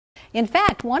In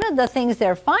fact, one of the things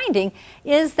they're finding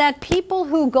is that people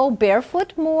who go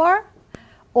barefoot more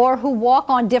or who walk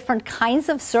on different kinds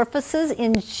of surfaces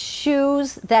in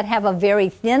shoes that have a very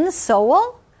thin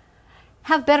sole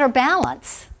have better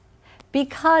balance,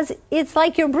 because it's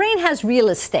like your brain has real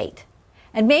estate.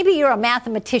 And maybe you're a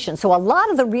mathematician, so a lot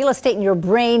of the real estate in your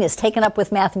brain is taken up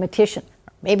with mathematician.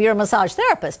 Maybe you're a massage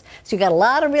therapist, so you've got a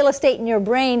lot of real estate in your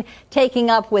brain taking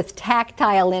up with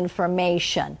tactile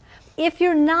information. If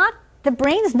the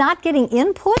brain's not getting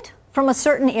input from a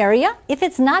certain area, if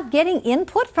it's not getting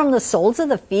input from the soles of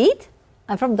the feet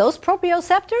and from those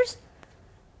proprioceptors,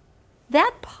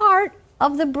 that part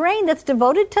of the brain that's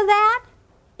devoted to that,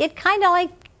 it kind of like,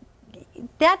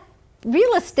 that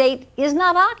real estate is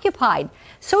not occupied.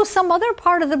 So some other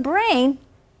part of the brain,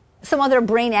 some other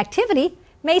brain activity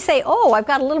may say, oh, I've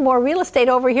got a little more real estate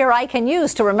over here I can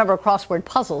use to remember crossword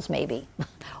puzzles maybe,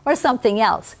 or something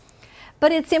else.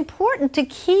 But it's important to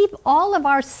keep all of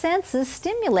our senses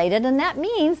stimulated, and that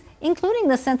means including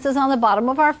the senses on the bottom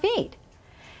of our feet.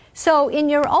 So in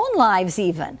your own lives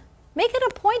even, make it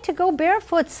a point to go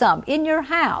barefoot some in your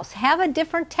house. Have a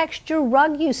different texture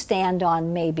rug you stand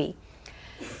on maybe.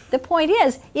 The point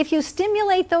is, if you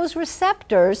stimulate those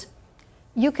receptors,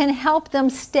 you can help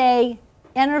them stay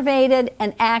innervated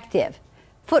and active.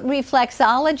 Foot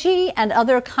reflexology and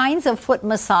other kinds of foot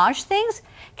massage things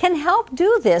can help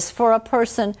do this for a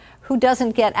person who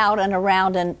doesn't get out and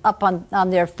around and up on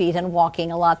their feet and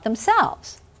walking a lot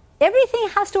themselves. Everything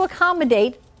has to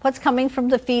accommodate what's coming from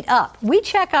the feet up. We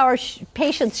check our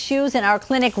patients' shoes in our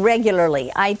clinic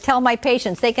regularly. I tell my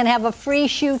patients they can have a free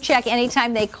shoe check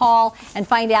anytime they call and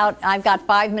find out I've got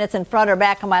 5 minutes in front or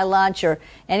back of my lunch or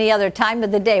any other time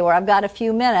of the day where I've got a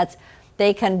few minutes.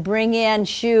 They can bring in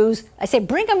shoes. I say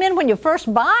bring them in when you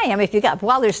first buy them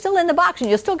while they're still in the box and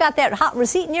you still got that hot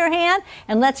receipt in your hand,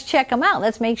 and let's check them out.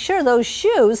 Let's make sure those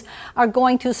shoes are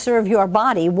going to serve your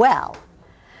body well.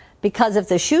 Because if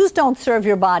the shoes don't serve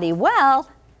your body well,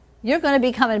 you're going to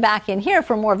be coming back in here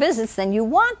for more visits than you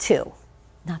want to.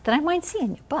 Not that I mind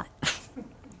seeing you, but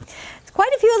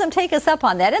quite a few of them take us up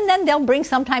on that, and then they'll bring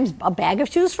sometimes a bag of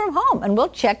shoes from home, and we'll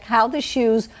check how the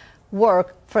shoes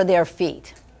work for their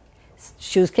feet.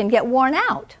 Shoes can get worn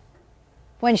out.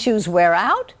 When shoes wear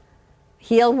out,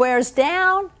 heel wears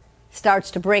down,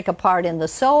 starts to break apart in the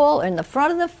sole or in the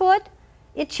front of the foot.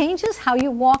 It changes how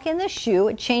you walk in the shoe.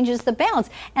 It changes the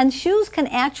balance. And shoes can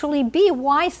actually be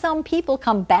why some people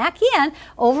come back in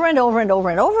over and over and over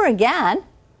and over again,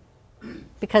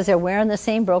 because they're wearing the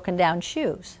same broken down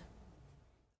shoes.